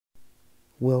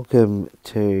Welcome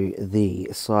to the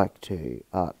Psych 2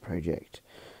 art project,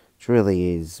 which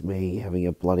really is me having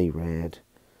a bloody rant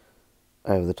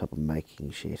over the top of making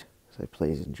shit, so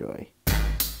please enjoy.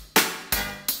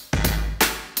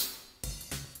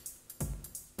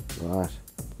 Right,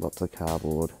 lots of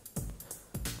cardboard,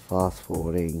 fast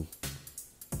forwarding,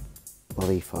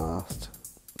 bloody fast,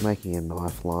 making a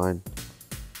knife line,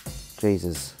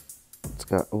 Jesus, let's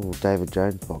go, oh, David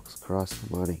Jones box, Christ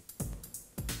almighty,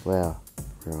 wow.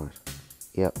 Right,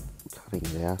 yep, cutting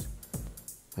it out,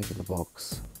 making the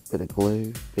box, bit of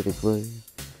glue, bit of glue,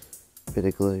 bit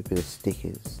of glue, bit of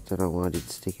stickers, don't know why I did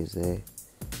stickers there.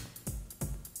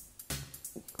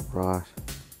 Right,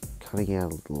 cutting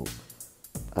out a little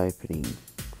opening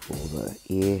for the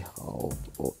ear hole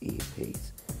or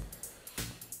earpiece.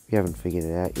 If you haven't figured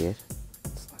it out yet,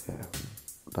 it's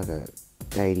like a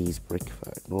 80's brick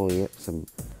phone. Oh yep, some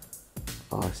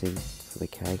icing for the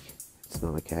cake, it's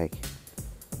not a cake.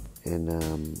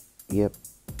 And yep,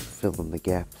 fill in the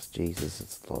gaps. Jesus,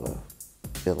 it's a lot of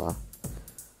filler,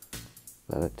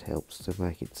 but it helps to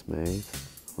make it smooth.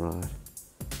 Right,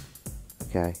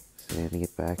 okay, sanding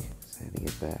it back,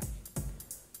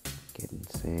 getting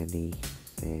sandy,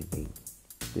 sanding,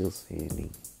 still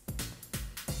sanding,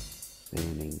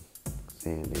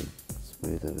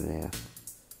 smoothing it out,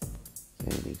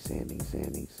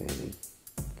 sanding.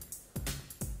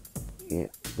 Yeah,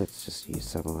 let's just use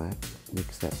some of that,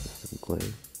 mix that with some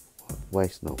glue,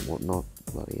 waste not, what not,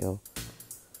 bloody hell.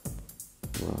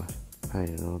 Right,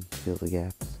 paint it on, fill the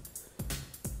gaps.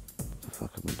 What the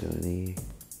fuck am I doing here?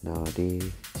 No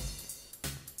idea.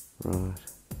 Right.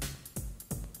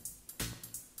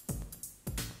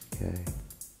 Okay.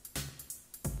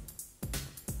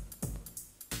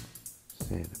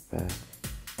 Sand it back.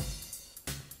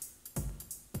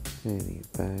 Sanding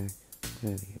it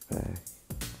back.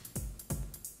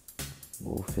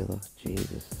 More filler,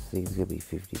 Jesus, this thing's gonna be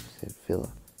 50%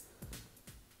 filler.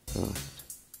 Right.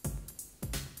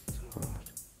 It's alright.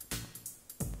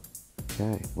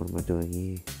 Okay, what am I doing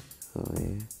here? Oh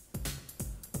yeah.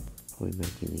 Probably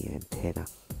making the antenna.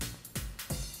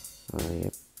 Oh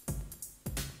yep.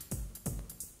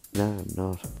 No, I'm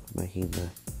not. I'm making the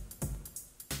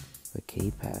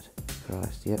keypad.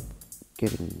 Christ, yep.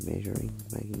 Measuring,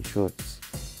 making sure it's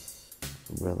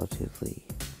relatively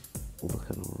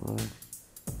looking alright.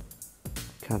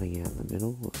 Cutting out in the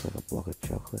middle, looks like a block of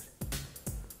chocolate.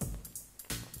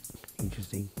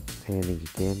 Interesting. Sanding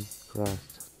again.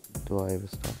 Christ, do I ever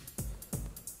stop?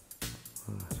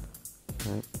 Right.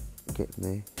 Okay, getting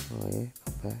there. Oh yeah,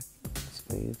 not bad.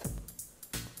 Smooth.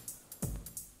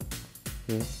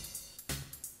 Yeah.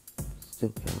 Still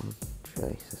going.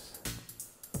 Jesus.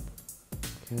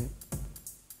 Okay.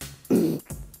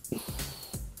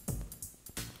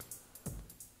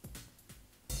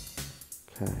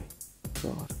 Okay.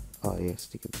 God. Oh yeah,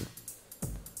 sticking the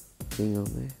thing on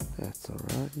there. That's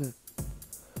alright, isn't it?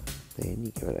 Then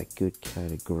you give it a good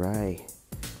coat of grey.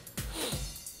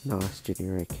 Nice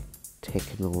generic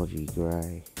technology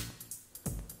grey.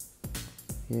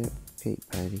 Yep, keep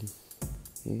painting.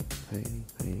 Yeah,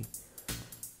 painting.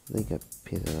 I think I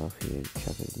piss it off here and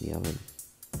chuck it in the oven.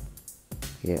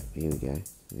 Yep, here we go.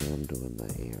 Now I'm doing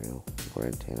the aerial or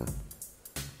antenna.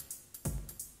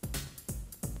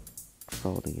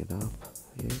 Folding it up.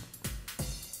 Yep.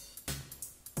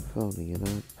 Folding it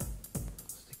up.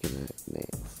 Sticking it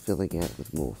there. Filling out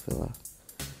with more filler.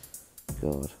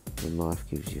 God, the knife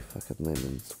gives you fucking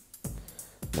lemons.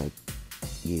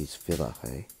 Use filler,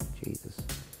 hey? Jesus.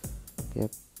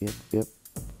 Yep.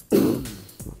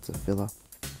 Lots of filler.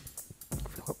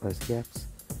 Fill up those gaps.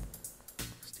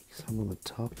 Stick some on the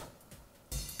top.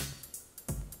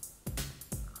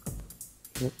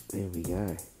 Yep, there we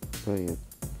go. Brilliant.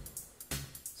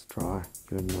 It's dry.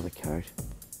 Give it another coat.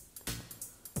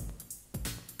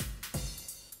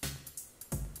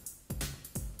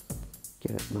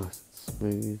 Get it nice and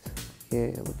smooth.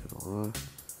 Yeah, looking alright.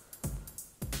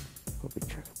 Probably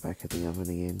chuck it back in the oven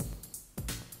again.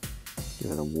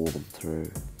 Give it a warm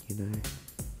through, you know.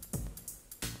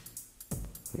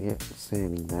 Yep,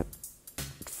 sanding that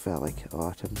phallic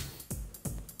item.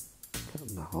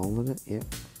 Cutting the hole in it, yep.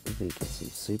 And then get some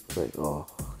super glue. Oh,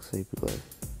 super glue.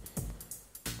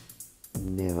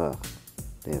 Never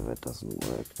doesn't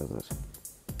work, does it?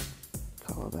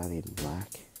 Colour that in black,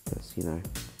 because, you know,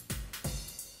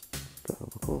 gotta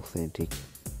look authentic.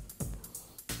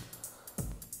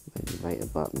 Then you make the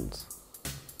buttons.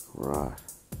 Right.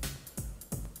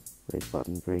 Red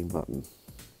button, green button.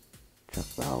 Chuck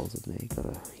the holes in there,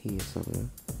 gotta hear some of it.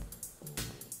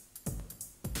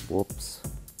 Whoops.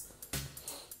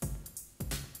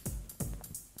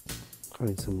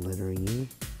 Putting some lettering here.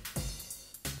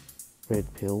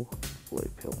 red pill, blue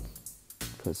pill,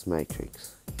 because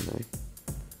matrix, you know,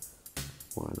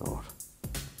 why not?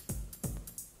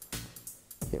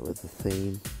 Get with the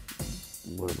theme.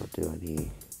 What am I doing here?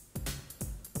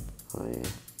 Oh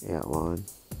yeah, outline.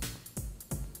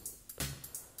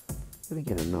 Gotta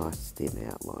get a nice thin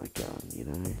outline going, you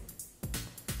know.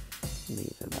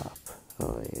 Neat it up.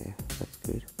 Oh yeah, that's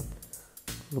good.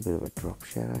 A little bit of a drop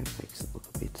shadow, makes it look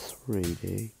a bit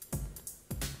 3D.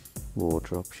 More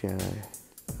drop shadow.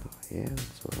 Oh yeah,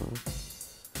 that's alright.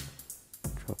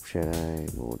 Drop shadow,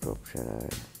 more drop shadow,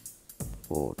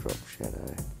 more drop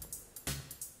shadow.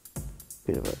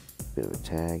 Bit of a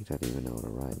tag, don't even know what to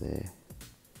write there.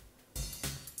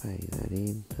 Pay that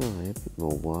in. Oh yeah, a bit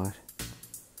more white.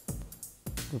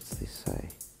 What's this say?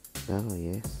 Oh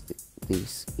yes,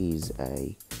 this is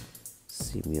a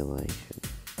simulation,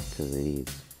 because it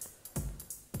is.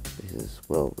 This is,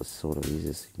 well, this sort of is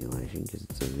a simulation because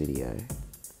it's a video.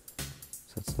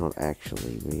 So it's not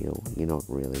actually real. You're not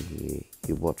really here.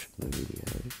 You're watching the video.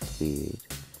 It's weird.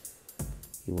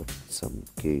 You're watching some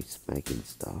goose making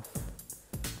stuff.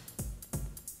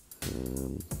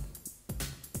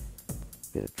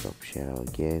 Bit of drop shadow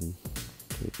again.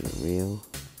 Keeping it real.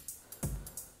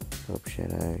 Drop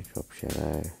shadow,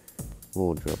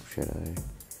 more drop shadow,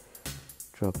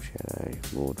 drop shadow,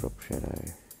 more drop shadow,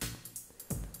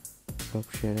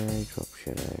 drop shadow, drop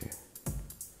shadow.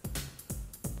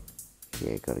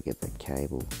 Yeah, gotta get that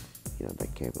cable, you know,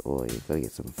 that cable, or you gotta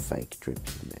get some fake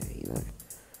drips in there, you know,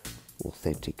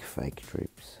 authentic fake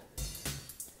drips.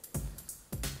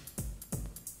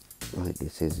 I think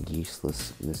this is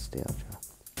useless nostalgia,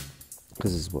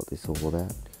 because this is what this is all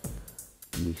about.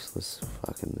 Useless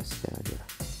fucking nostalgia.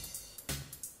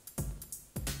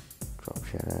 Drop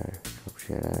shadow, drop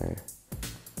shadow.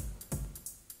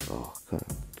 Oh,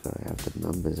 gotta have the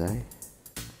numbers, eh?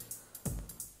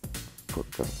 Gotta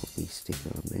put me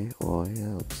sticker on there. Oh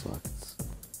yeah, looks like it's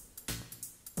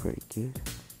pretty good.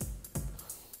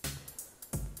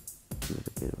 Give it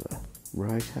a bit of a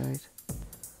rotate.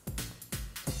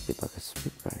 It's a bit like a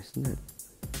spit race, isn't it?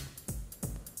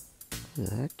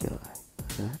 Look at that guy.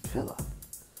 Look at that fella.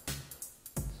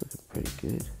 It's looking pretty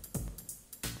good.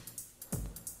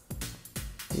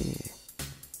 Yeah.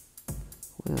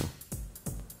 Well,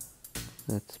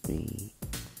 that's me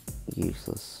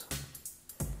useless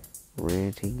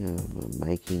ranting,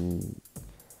 making.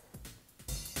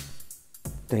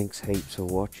 Thanks heaps for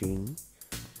watching,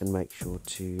 and make sure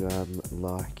to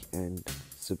like and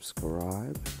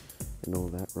subscribe and all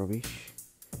that rubbish,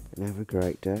 and have a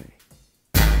great day.